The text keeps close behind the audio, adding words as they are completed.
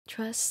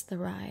Trust the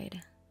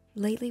ride.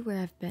 Lately, where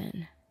I've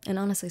been, and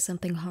honestly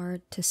something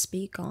hard to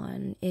speak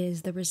on,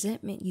 is the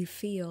resentment you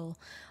feel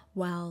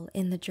while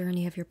in the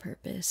journey of your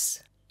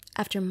purpose.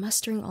 After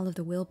mustering all of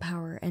the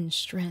willpower and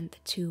strength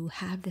to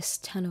have this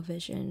tunnel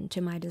vision to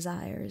my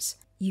desires,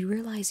 you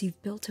realize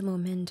you've built a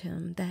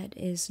momentum that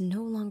is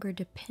no longer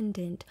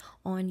dependent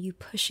on you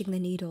pushing the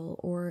needle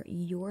or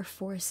your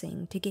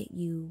forcing to get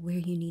you where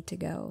you need to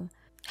go.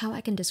 How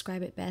I can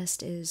describe it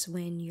best is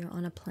when you're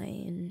on a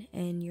plane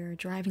and you're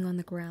driving on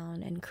the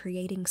ground and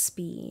creating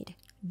speed.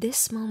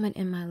 This moment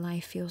in my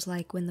life feels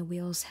like when the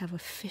wheels have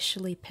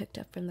officially picked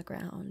up from the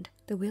ground.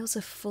 The wheels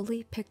have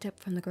fully picked up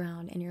from the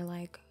ground and you're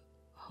like,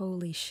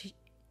 holy shit,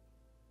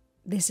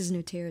 this is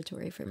new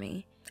territory for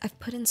me. I've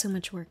put in so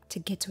much work to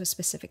get to a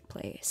specific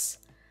place,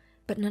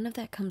 but none of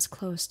that comes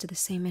close to the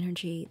same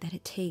energy that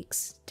it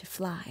takes to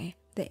fly.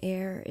 The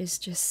air is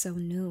just so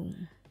new.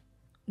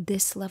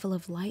 This level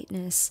of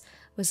lightness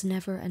was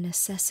never a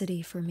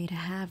necessity for me to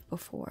have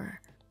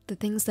before. The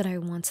things that I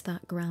once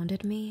thought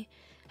grounded me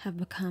have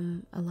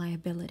become a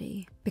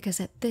liability, because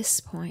at this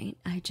point,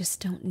 I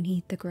just don't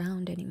need the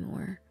ground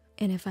anymore.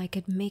 And if I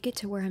could make it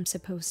to where I'm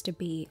supposed to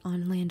be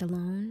on land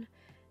alone,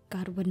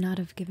 God would not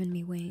have given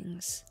me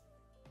wings.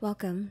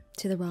 Welcome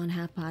to the Raw and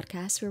Half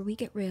podcast, where we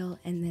get real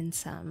and then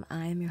some.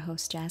 I am your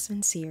host,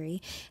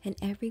 Jasmin.siri, and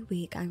every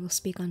week I will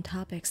speak on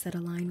topics that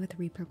align with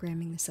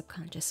reprogramming the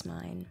subconscious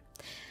mind.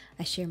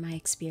 I share my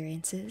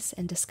experiences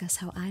and discuss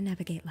how I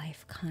navigate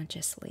life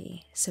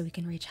consciously so we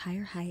can reach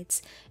higher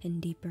heights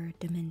and deeper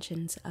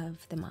dimensions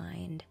of the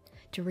mind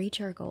to reach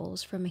our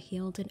goals from a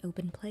healed and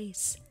open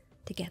place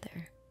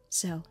together.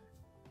 So,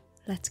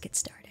 let's get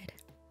started.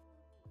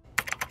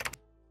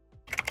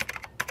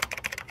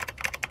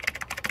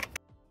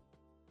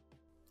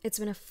 It's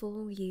been a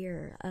full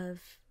year of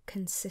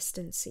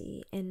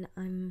consistency and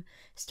I'm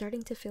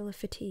starting to feel a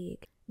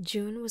fatigue.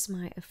 June was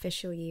my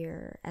official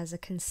year as a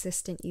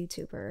consistent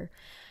YouTuber.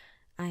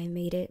 I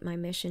made it my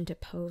mission to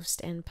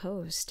post in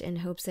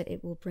hopes that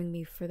it will bring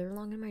me further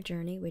along in my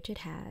journey, which it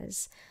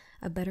has,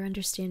 a better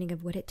understanding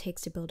of what it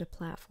takes to build a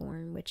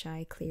platform, which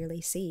I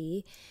clearly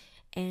see,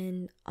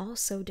 and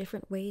also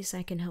different ways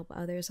I can help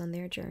others on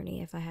their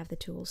journey if I have the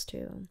tools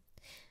to.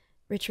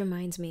 Which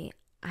reminds me,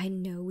 I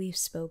know we've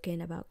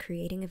spoken about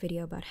creating a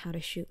video about how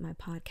to shoot my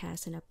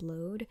podcast and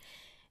upload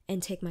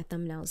and take my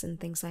thumbnails and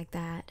things like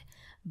that.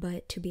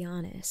 But to be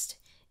honest,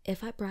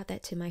 if I brought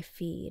that to my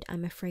feed,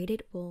 I'm afraid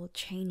it will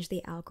change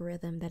the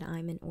algorithm that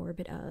I'm in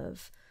orbit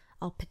of.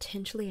 I'll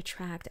potentially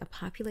attract a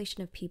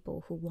population of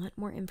people who want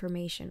more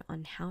information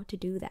on how to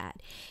do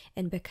that.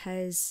 And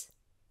because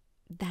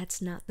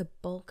that's not the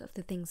bulk of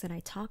the things that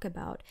I talk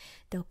about,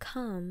 they'll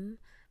come,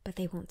 but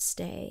they won't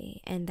stay.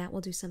 And that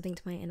will do something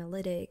to my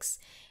analytics.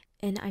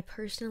 And I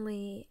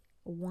personally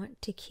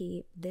want to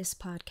keep this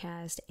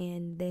podcast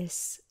and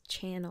this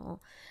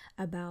channel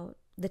about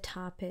the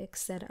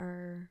topics that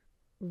are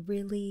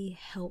really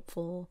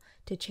helpful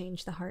to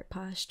change the heart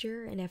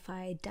posture. And if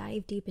I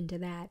dive deep into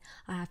that,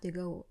 I have to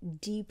go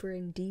deeper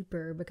and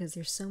deeper because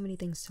there's so many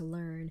things to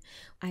learn.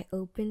 I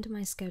opened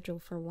my schedule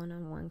for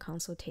one-on-one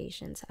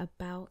consultations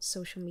about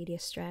social media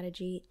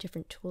strategy,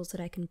 different tools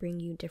that I can bring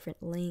you,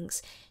 different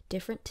links,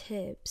 different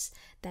tips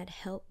that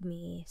help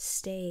me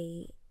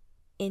stay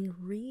in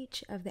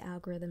reach of the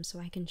algorithm so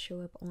I can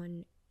show up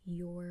on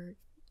your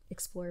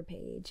explore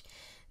page.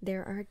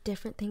 There are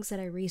different things that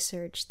I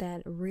researched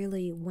that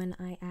really, when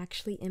I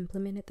actually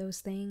implemented those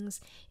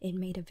things, it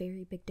made a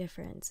very big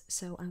difference.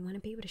 So I want to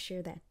be able to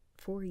share that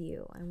for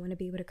you. I want to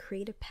be able to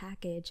create a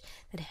package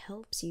that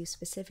helps you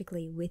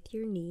specifically with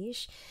your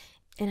niche.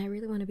 And I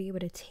really want to be able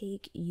to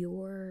take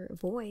your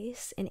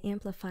voice and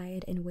amplify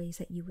it in ways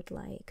that you would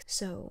like.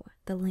 So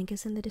the link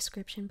is in the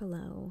description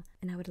below,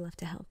 and I would love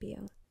to help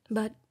you.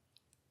 But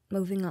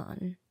moving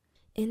on,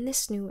 in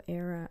this new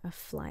era of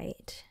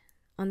flight,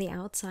 on the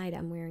outside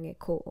I'm wearing it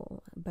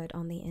cool, but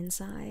on the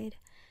inside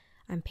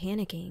I'm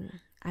panicking.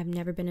 I've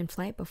never been in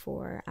flight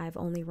before. I've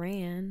only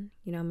ran,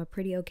 I'm a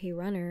pretty okay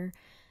runner,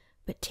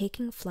 but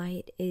taking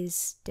flight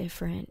is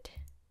different.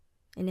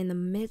 And in the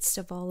midst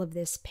of all of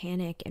this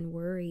panic and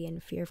worry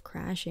and fear of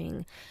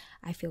crashing,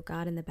 I feel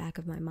God in the back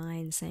of my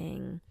mind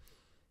saying,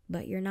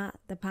 but you're not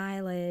the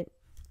pilot.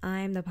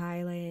 I'm the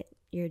pilot.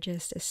 You're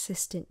just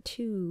assistant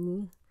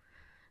to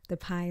the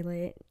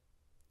pilot.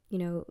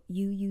 You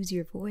use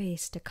your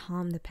voice to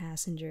calm the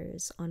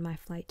passengers on my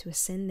flight, to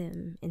ascend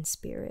them in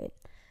spirit.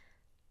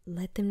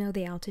 Let them know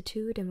the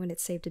altitude and when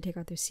it's safe to take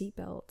off their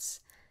seatbelts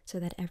so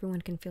that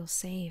everyone can feel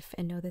safe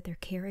and know that they're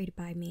carried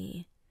by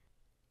me.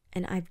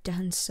 And I've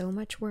done so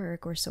much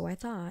work, or so I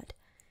thought,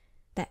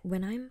 that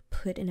when I'm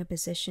put in a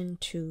position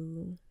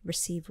to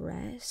receive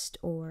rest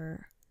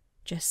or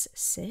just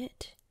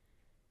sit,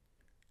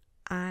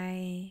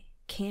 I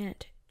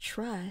can't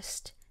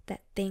trust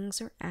that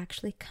things are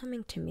actually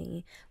coming to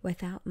me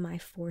without my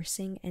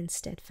forcing and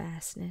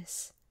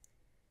steadfastness.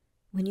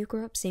 When you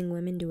grow up seeing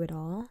women do it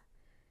all,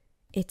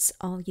 it's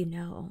all you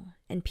know,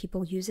 and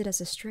people use it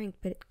as a strength,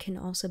 but it can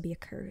also be a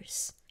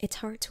curse. It's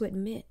hard to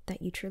admit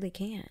that you truly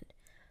can't,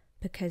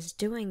 because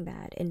doing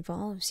that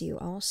involves you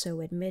also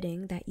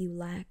admitting that you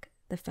lack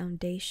the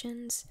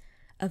foundations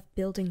of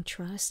building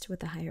trust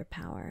with a higher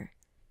power.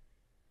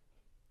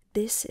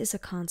 This is a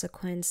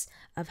consequence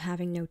of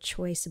having no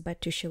choice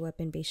but to show up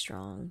and be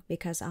strong,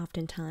 because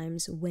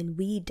oftentimes when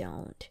we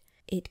don't,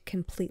 it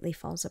completely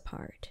falls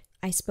apart.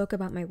 I spoke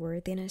about my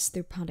worthiness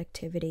through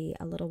productivity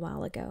a little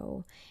while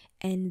ago,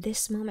 and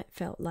this moment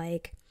felt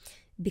like,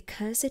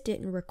 because it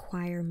didn't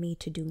require me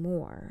to do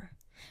more,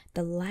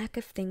 the lack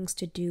of things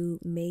to do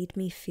made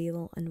me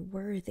feel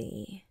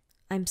unworthy.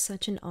 I'm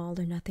such an all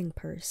or nothing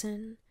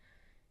person,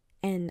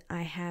 and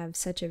I have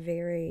such a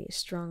very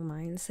strong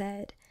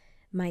mindset.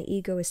 My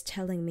ego is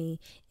telling me,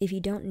 if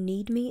you don't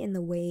need me in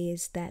the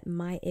ways that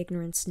my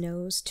ignorance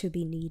knows to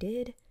be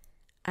needed,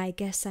 I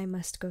guess I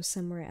must go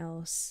somewhere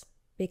else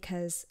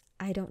because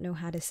I don't know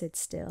how to sit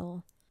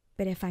still.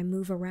 But if I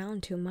move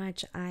around too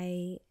much,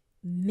 I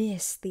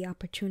miss the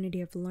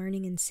opportunity of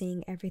learning and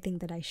seeing everything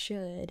that I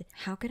should.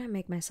 How could I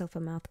make myself a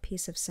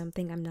mouthpiece of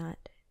something I'm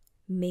not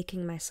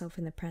making myself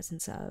in the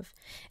presence of?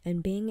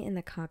 And being in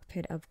the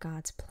cockpit of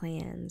God's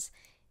plans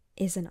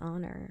is an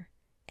honor.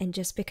 And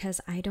just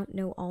because I don't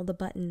know all the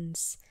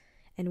buttons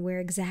and where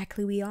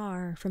exactly we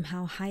are from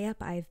how high up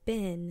I've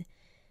been,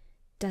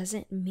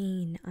 doesn't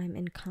mean I'm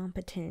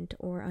incompetent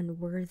or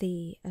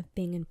unworthy of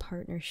being in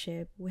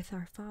partnership with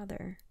our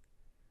Father.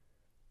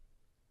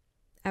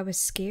 I was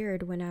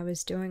scared when I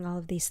was doing all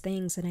of these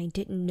things and I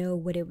didn't know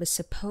what it was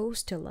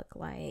supposed to look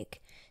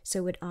like,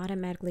 so it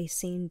automatically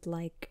seemed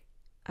like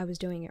I was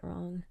doing it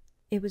wrong.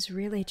 It was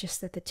really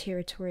just that the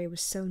territory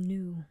was so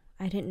new.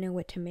 I didn't know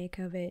what to make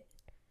of it.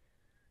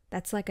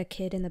 That's like a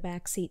kid in the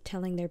backseat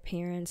telling their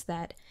parents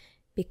that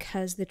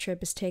because the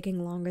trip is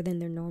taking longer than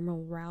their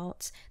normal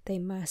routes, they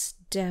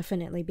must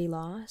definitely be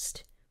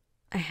lost.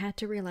 I had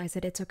to realize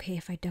that it's okay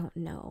if I don't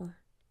know.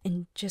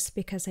 And just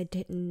because I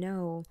didn't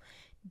know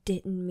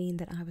didn't mean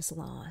that I was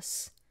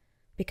lost.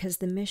 Because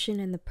the mission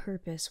and the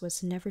purpose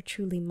was never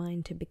truly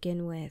mine to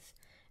begin with,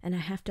 and I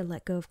have to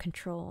let go of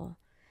control,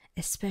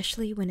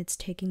 especially when it's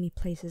taking me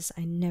places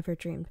I never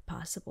dreamed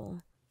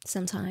possible.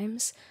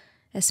 Sometimes,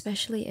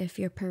 especially if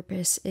your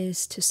purpose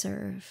is to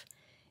serve,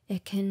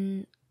 it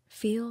can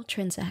feel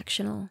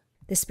transactional.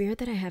 The spirit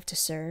that I have to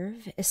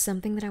serve is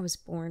something that I was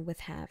born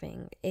with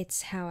having.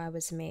 It's how I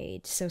was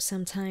made. So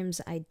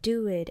sometimes I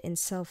do it in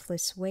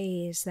selfless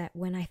ways that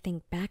when I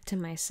think back to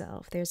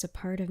myself, there's a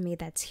part of me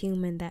that's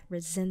human that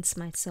resents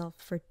myself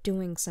for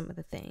doing some of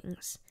the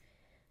things.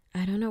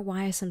 I don't know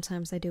why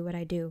sometimes I do what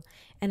I do,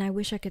 and I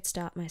wish I could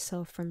stop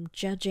myself from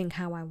judging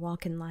how I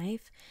walk in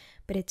life,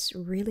 but it's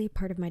really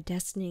part of my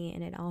destiny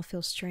and it all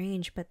feels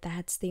strange, but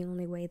that's the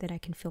only way that I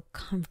can feel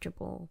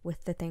comfortable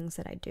with the things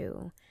that I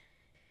do.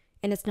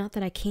 And it's not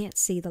that I can't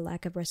see the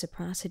lack of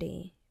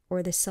reciprocity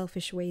or the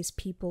selfish ways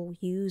people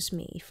use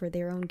me for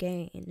their own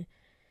gain,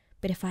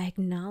 but if I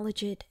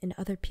acknowledge it in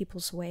other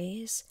people's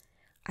ways,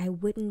 I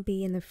wouldn't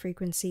be in the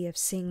frequency of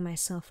seeing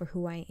myself for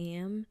who I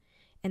am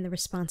and the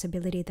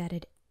responsibility that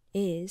it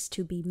is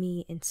to be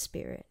me in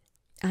spirit.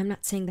 I'm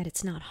not saying that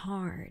it's not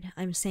hard.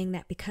 I'm saying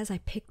that because I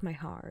picked my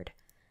hard,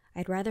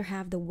 I'd rather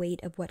have the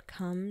weight of what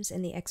comes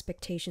and the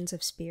expectations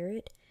of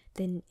spirit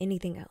than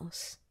anything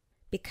else.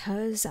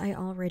 Because I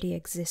already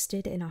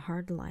existed in a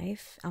hard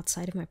life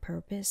outside of my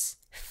purpose,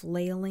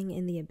 flailing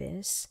in the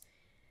abyss,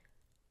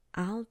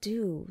 I'll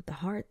do the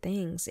hard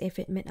things if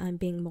it meant I'm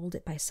being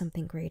molded by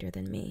something greater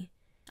than me.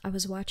 I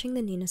was watching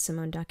the Nina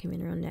Simone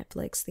documentary on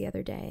Netflix the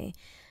other day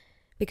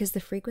because the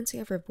frequency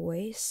of her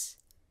voice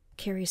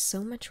carries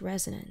so much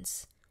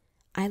resonance.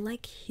 I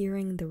like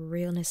hearing the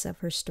realness of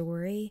her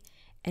story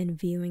and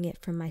viewing it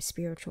from my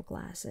spiritual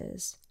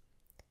glasses.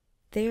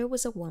 There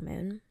was a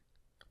woman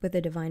with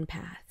a divine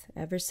path.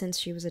 Ever since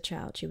she was a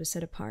child, she was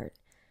set apart.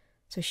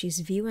 So she's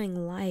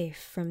viewing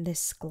life from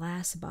this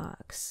glass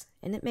box.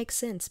 And it makes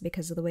sense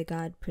because of the way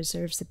God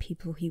preserves the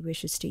people he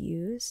wishes to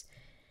use.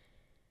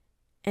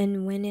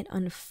 And when it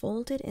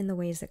unfolded in the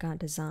ways that God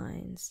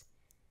designs,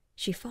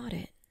 she fought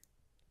it.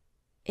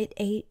 It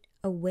ate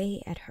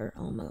away at her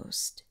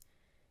almost.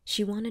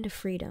 She wanted a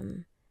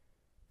freedom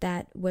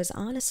that was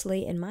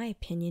honestly, in my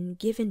opinion,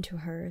 given to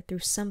her through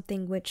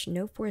something which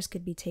no force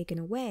could be taken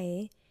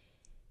away,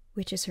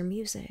 which is her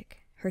music,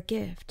 her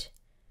gift.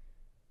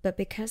 But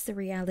because the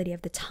reality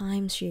of the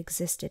times she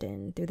existed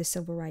in through the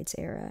civil rights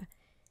era,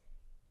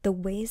 the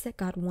ways that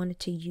God wanted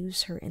to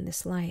use her in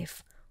this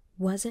life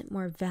wasn't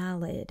more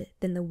valid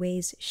than the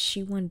ways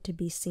she wanted to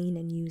be seen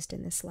and used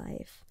in this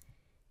life.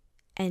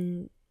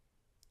 And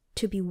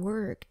to be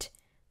worked,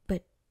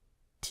 but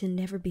to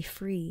never be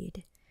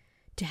freed,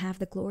 to have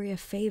the glory of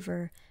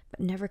favor, but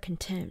never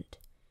contempt.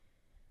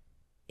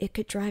 It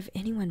could drive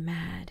anyone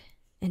mad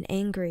and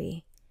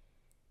angry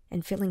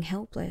and feeling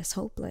helpless,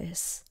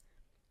 hopeless,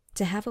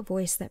 to have a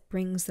voice that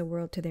brings the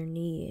world to their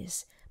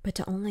knees, but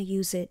to only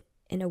use it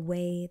in a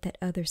way that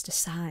others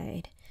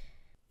decide.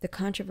 The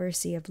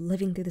controversy of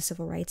living through the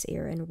civil rights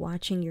era and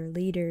watching your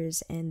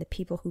leaders and the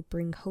people who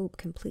bring hope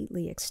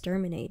completely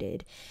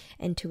exterminated,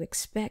 and to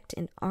expect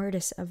an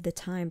artist of the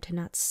time to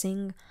not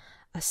sing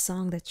a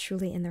song that's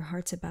truly in their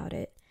hearts about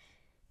it.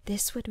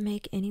 this would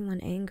make anyone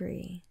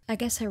angry. I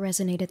guess I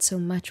resonated so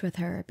much with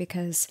her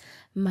because,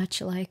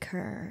 much like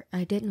her,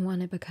 I didn't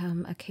want to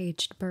become a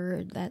caged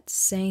bird that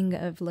sang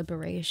of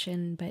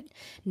liberation but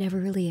never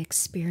really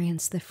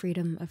experienced the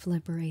freedom of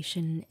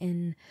liberation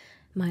in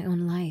my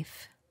own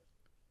life.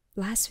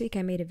 Last week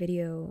I made a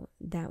video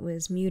that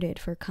was muted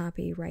for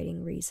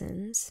copywriting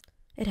reasons.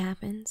 It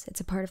happens. It's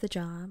a part of the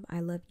job.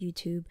 I love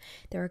YouTube.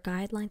 There are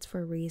guidelines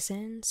for a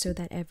reason so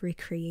that every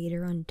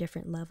creator on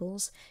different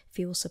levels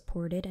feels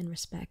supported and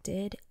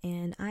respected,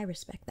 and I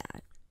respect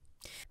that.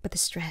 But the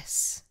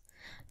stress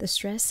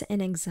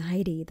and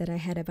anxiety that I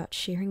had about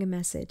sharing a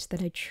message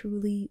that I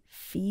truly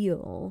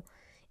feel,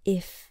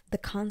 if the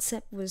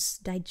concept was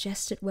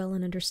digested well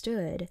and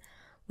understood,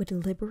 would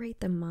liberate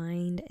the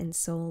mind and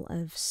soul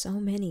of so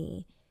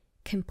many,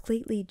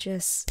 completely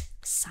just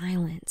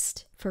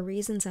silenced for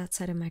reasons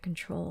outside of my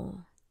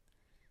control.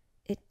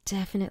 It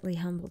definitely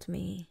humbled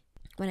me.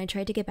 When I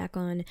tried to get back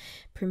on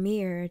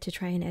Premiere to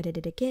try and edit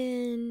it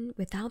again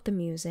without the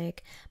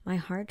music, my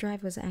hard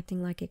drive was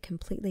acting like it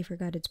completely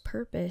forgot its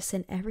purpose,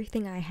 and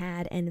everything I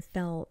had and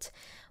felt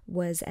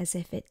was as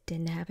if it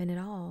didn't happen at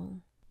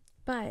all.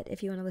 But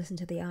if you want to listen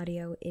to the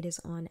audio, it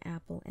is on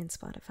Apple and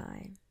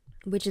Spotify,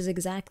 which is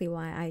exactly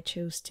why I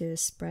chose to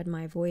spread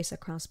my voice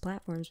across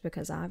platforms,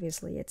 because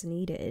obviously it's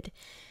needed.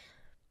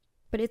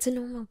 But it's a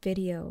normal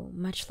video,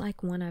 much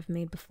like one I've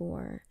made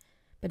before.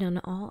 But in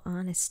all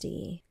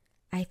honesty,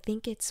 I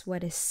think it's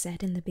what is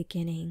said in the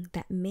beginning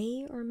that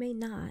may or may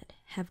not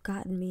have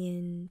gotten me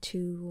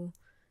into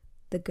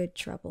the good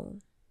trouble.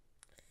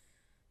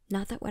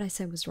 Not that what I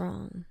said was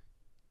wrong.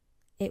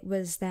 It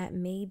was that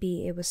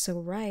maybe it was so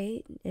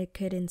right, it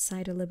could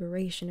incite a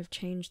liberation of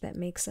change that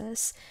makes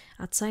us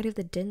outside of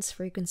the dense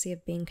frequency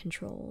of being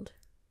controlled.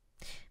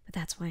 But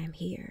that's why I'm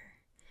here.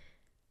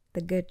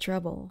 The good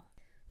trouble.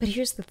 But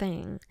here's the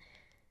thing.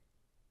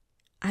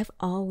 I've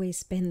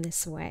always been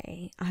this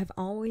way. I've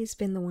always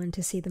been the one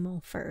to see them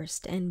all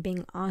first and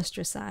being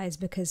ostracized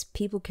because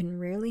people can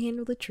rarely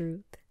handle the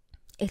truth.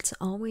 It's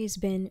always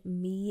been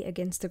me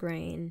against the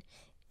grain,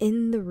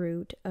 in the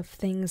root of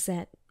things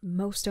that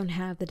most don't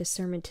have the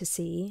discernment to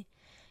see,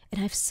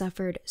 and I've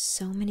suffered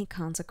so many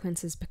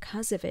consequences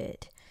because of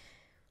it.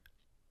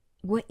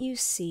 What you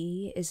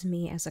see is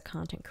me as a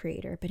content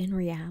creator, but in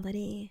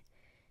reality,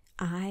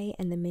 I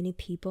and the many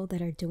people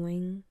that are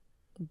doing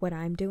what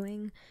I'm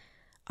doing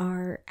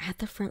are at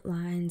the front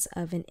lines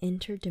of an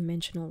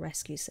interdimensional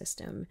rescue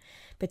system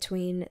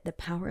between the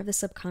power of the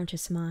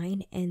subconscious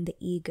mind and the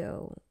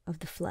ego of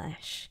the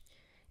flesh.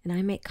 And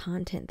I make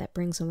content that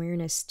brings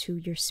awareness to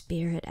your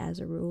spirit as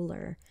a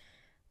ruler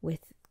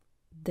with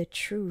the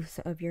truth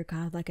of your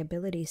godlike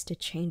abilities to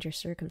change your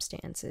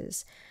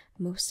circumstances.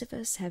 Most of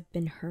us have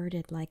been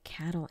herded like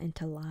cattle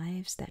into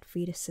lives that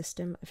feed a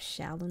system of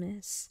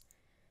shallowness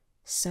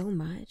so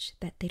much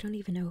that they don't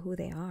even know who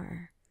they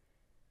are.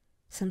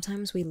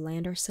 Sometimes we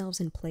land ourselves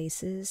in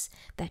places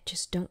that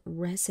just don't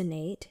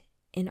resonate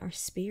in our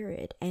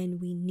spirit,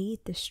 and we need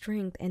the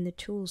strength and the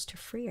tools to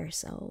free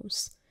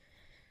ourselves.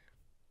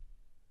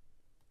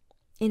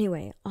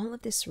 Anyway, all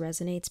of this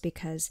resonates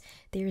because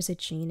there's a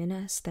gene in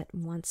us that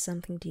wants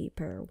something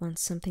deeper,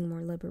 wants something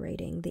more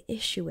liberating. The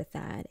issue with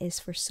that is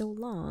for so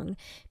long,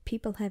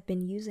 people have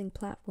been using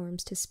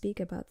platforms to speak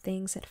about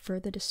things that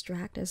further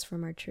distract us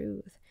from our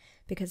truth,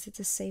 because it's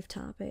a safe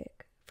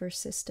topic for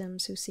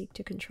systems who seek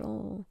to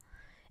control.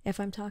 If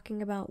I'm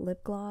talking about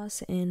lip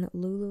gloss and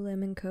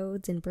Lululemon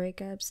codes and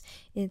breakups,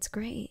 it's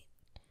great.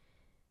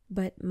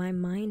 But my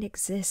mind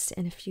exists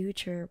in a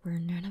future where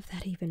none of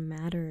that even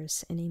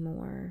matters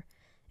anymore.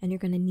 And you're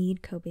going to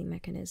need coping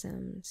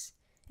mechanisms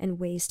and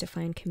ways to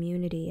find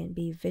community and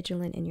be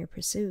vigilant in your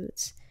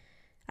pursuits.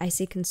 I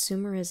see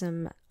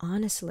consumerism,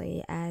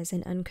 honestly, as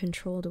an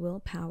uncontrolled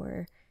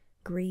willpower,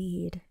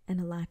 greed, and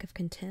a lack of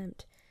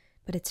contempt.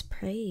 But it's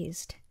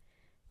praised.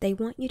 They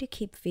want you to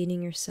keep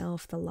feeding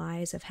yourself the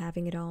lies of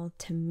having it all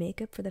to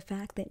make up for the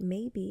fact that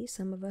maybe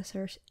some of us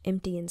are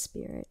empty in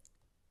spirit.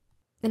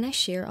 And I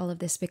share all of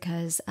this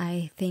because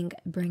I think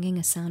bringing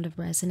a sound of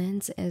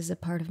resonance is a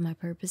part of my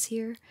purpose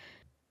here.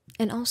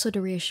 And also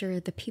to reassure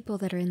the people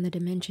that are in the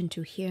dimension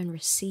to hear and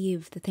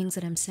receive the things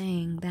that I'm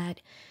saying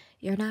that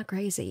you're not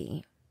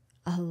crazy.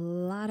 A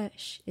lot of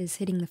is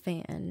hitting the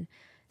fan.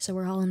 So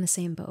we're all in the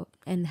same boat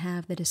and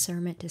have the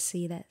discernment to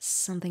see that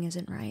something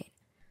isn't right.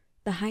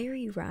 The higher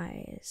you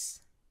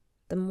rise,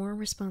 the more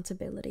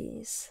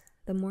responsibilities,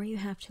 the more you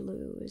have to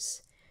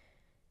lose.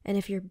 And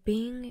if you're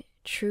being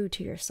true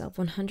to yourself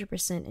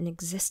 100% and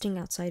existing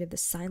outside of the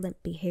silent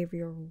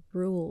behavioral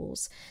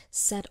rules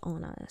set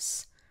on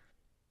us,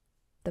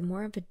 the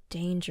more of a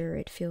danger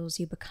it feels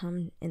you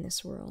become in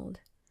this world.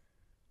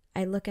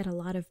 I look at a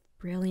lot of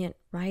brilliant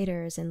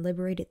writers and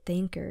liberated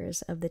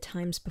thinkers of the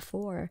times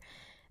before,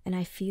 and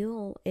I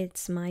feel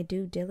it's my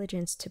due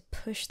diligence to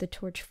push the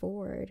torch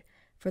forward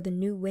for the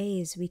new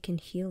ways we can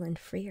heal and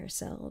free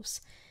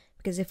ourselves.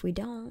 Because if we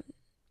don't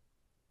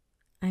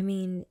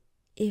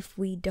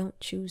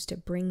choose to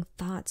bring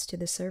thoughts to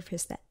the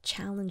surface that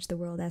challenge the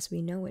world as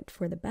we know it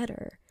for the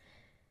better,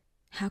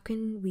 How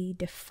can we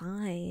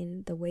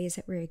define the ways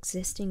that we're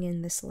existing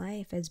in this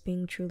life as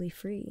being truly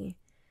free?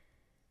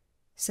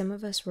 Some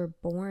of us were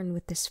born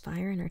with this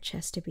fire in our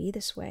chest to be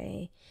this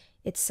way.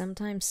 It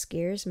sometimes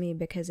scares me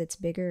because it's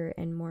bigger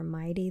and more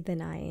mighty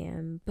than I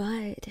am,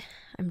 but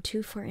I'm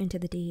too far into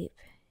the deep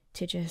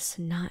to just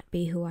not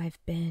be who I've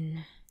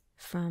been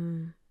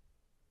from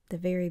the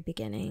very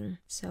beginning.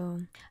 So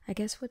I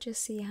guess we'll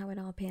just see how it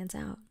all pans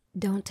out.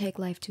 Don't take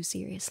life too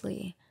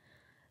seriously.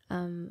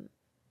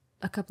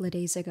 A couple of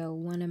days ago,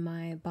 one of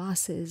my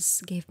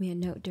bosses gave me a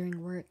note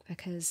during work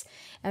because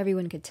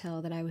everyone could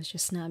tell that I was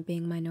just not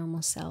being my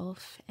normal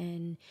self.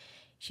 And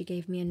she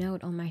gave me a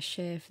note on my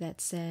shift that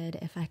said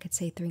if I could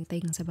say 3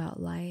 things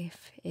about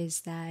life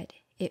is that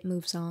it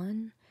moves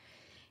on.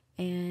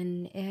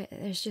 And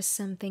there's just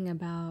something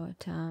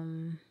about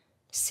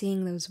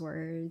seeing those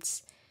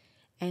words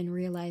and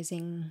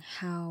realizing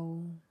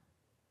how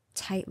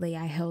tightly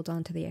I held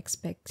on to the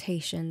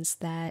expectations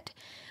that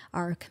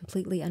are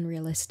completely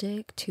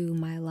unrealistic to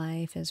my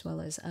life as well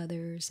as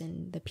others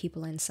and the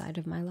people inside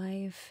of my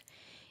life.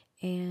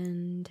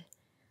 And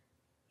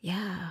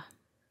yeah,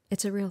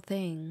 it's a real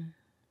thing.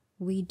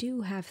 We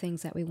do have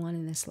things that we want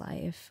in this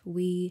life.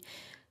 We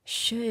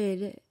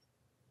should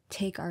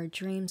take our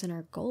dreams and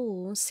our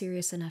goals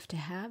serious enough to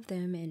have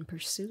them and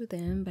pursue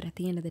them. But at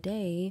the end of the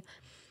day,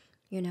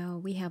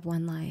 we have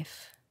one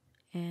life,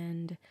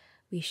 and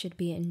we should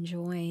be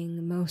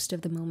enjoying most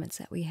of the moments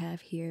that we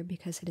have here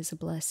because it is a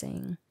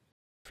blessing.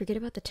 Forget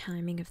about the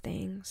timing of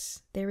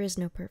things. There is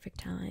no perfect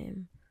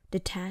time.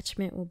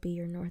 Detachment will be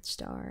your North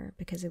Star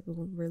because it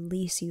will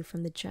release you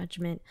from the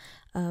judgment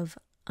of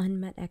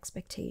unmet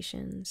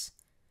expectations.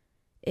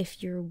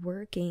 If you're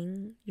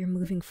working, you're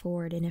moving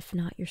forward, and if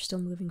not, you're still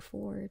moving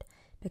forward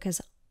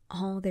because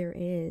all there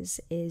is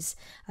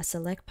a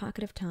select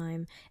pocket of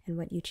time and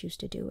what you choose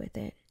to do with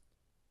it.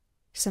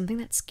 Something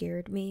that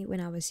scared me when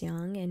I was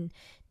young and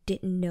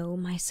didn't know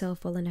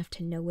myself well enough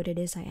to know what it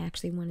is I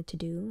actually wanted to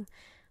do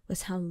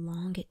was how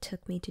long it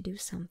took me to do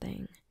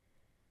something.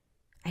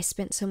 I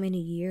spent so many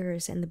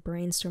years in the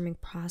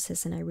brainstorming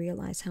process, and I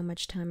realized how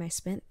much time I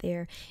spent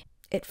there.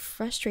 It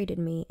frustrated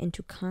me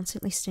into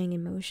constantly staying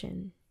in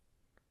motion.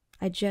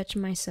 I judged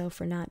myself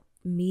for not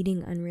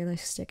meeting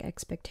unrealistic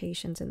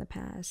expectations in the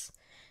past.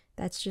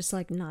 That's just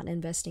like not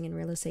investing in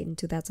real estate in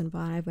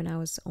 2005 when I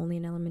was only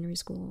in elementary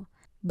school.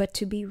 But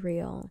to be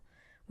real,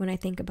 when I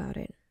think about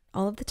it,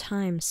 all of the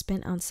time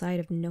spent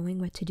outside of knowing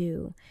what to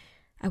do,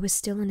 I was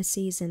still in a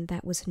season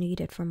that was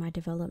needed for my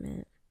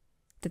development.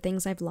 The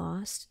things I've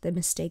lost, the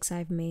mistakes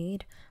I've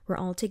made, were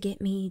all to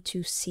get me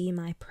to see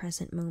my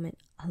present moment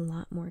a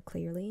lot more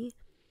clearly.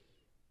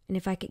 And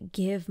if I could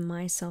give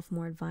myself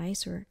more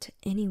advice, or to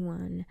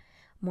anyone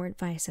more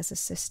advice as a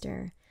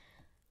sister,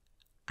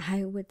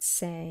 I would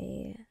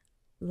say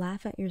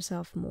laugh at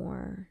yourself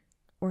more,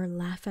 or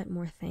laugh at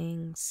more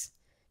things,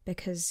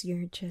 because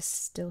you're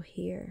just still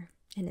here,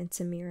 and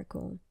it's a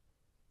miracle.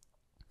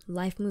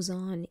 Life moves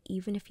on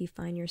even if you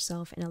find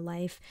yourself in a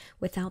life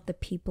without the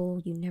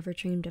people you never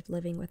dreamed of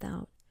living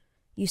without.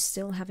 You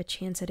still have a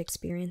chance at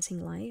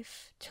experiencing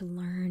life, to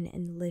learn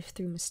and live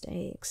through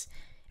mistakes.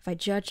 If I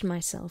judged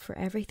myself for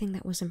everything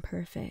that was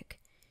imperfect,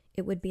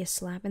 it would be a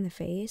slap in the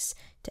face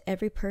to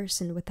every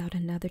person without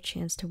another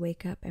chance to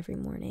wake up every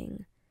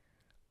morning.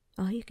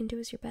 All you can do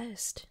is your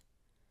best.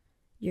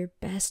 Your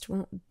best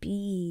won't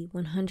be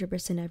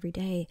 100% every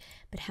day,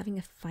 but having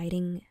a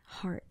fighting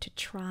heart to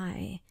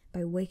try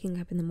by waking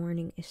up in the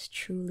morning is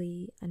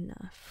truly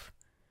enough.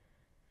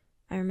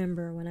 I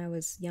remember when I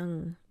was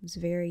young, I was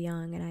very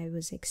young, and I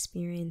was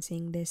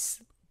experiencing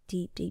this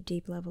deep, deep,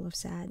 deep level of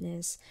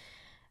sadness.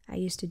 I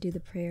used to do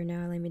the prayer,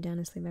 now I lay me down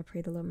and sleep, I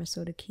pray the Lord my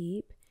soul to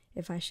keep.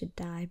 If I should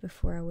die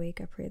before I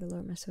wake, I pray the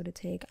Lord my soul to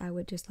take. I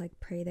would just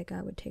pray that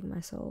God would take my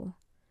soul.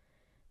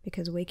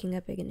 Because waking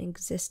up and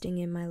existing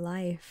in my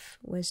life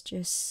was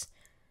just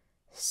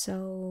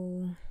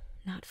so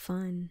not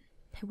fun.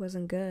 It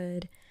wasn't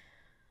good.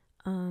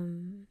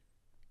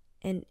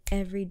 And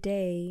every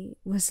day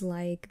was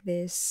like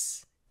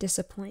this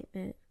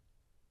disappointment.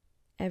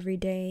 Every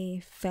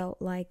day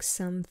felt like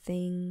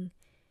something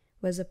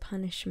was a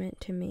punishment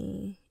to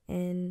me.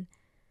 And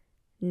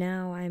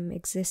now I'm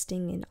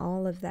existing in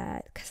all of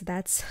that, because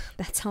that's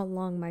how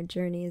long my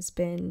journey has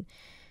been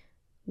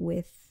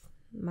with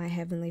my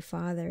Heavenly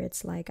Father.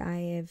 It's like I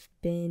have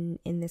been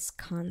in this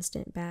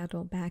constant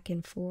battle back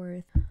and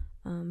forth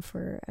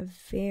for a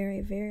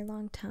very, very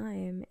long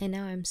time. And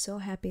now I'm so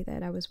happy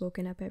that I was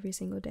woken up every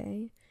single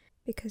day,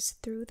 because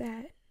through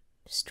that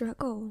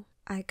struggle,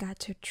 I got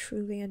to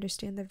truly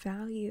understand the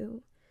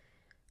value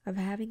of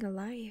having a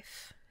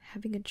life,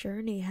 having a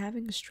journey,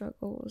 having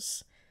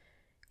struggles,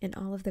 and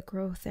all of the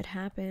growth that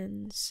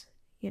happens,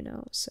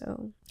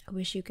 So I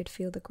wish you could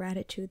feel the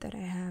gratitude that I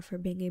have for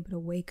being able to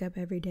wake up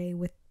every day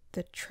with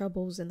the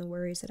troubles and the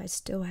worries that I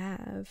still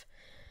have,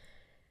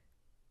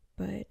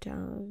 but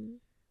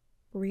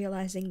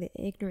realizing the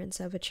ignorance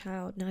of a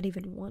child not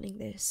even wanting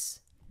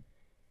this,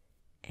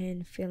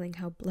 and feeling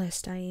how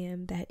blessed I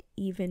am that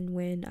even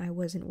when I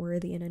wasn't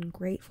worthy and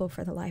ungrateful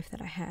for the life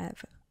that I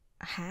have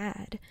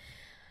had,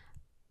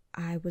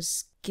 I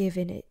was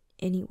given it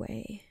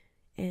anyway.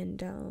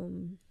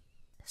 And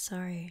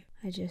sorry,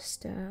 I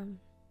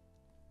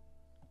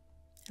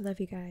love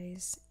you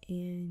guys,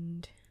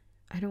 and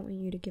I don't want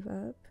you to give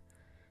up.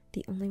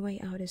 The only way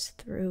out is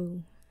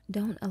through.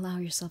 Don't allow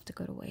yourself to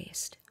go to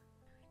waste.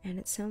 And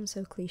it sounds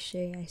so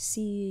cliche. I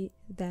see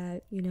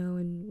that,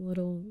 in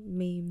little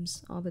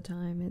memes all the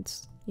time.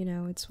 It's,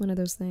 it's one of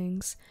those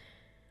things.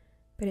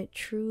 But it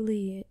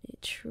truly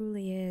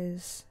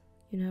is.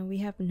 We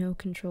have no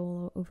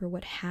control over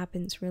what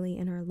happens really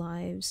in our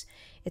lives.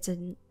 It's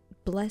a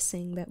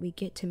blessing that we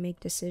get to make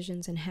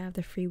decisions and have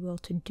the free will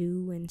to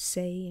do and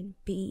say and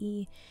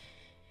be.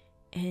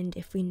 And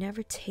if we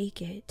never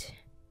take it,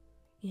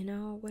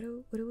 what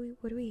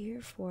are we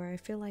here for? I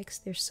feel like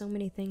there's so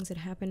many things that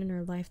happen in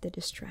our life that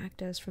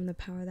distract us from the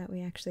power that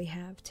we actually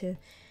have to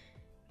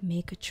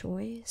make a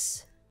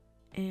choice.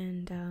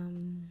 And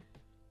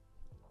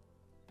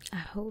I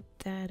hope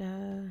that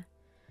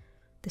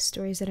the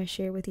stories that I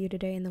share with you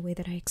today and the way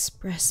that I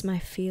express my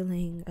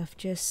feeling of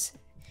just,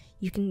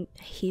 you can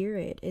hear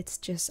it, it's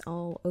just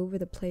all over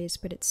the place,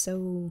 but it's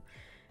so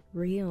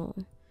real.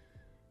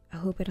 I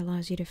hope it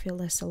allows you to feel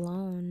less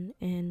alone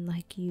and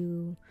like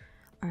you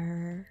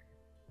are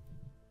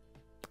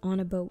on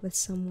a boat with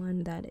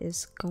someone that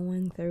is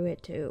going through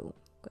it too,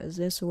 because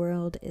this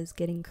world is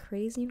getting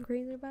crazy and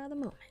crazier by the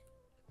moment.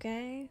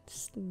 Okay,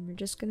 we're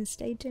just gonna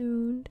stay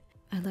tuned.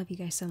 I love you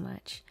guys so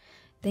much.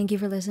 Thank you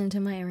for listening to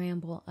my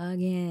ramble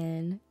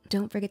again.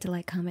 Don't forget to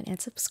like, comment, and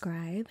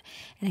subscribe,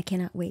 and I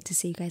cannot wait to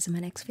see you guys in my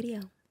next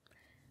video.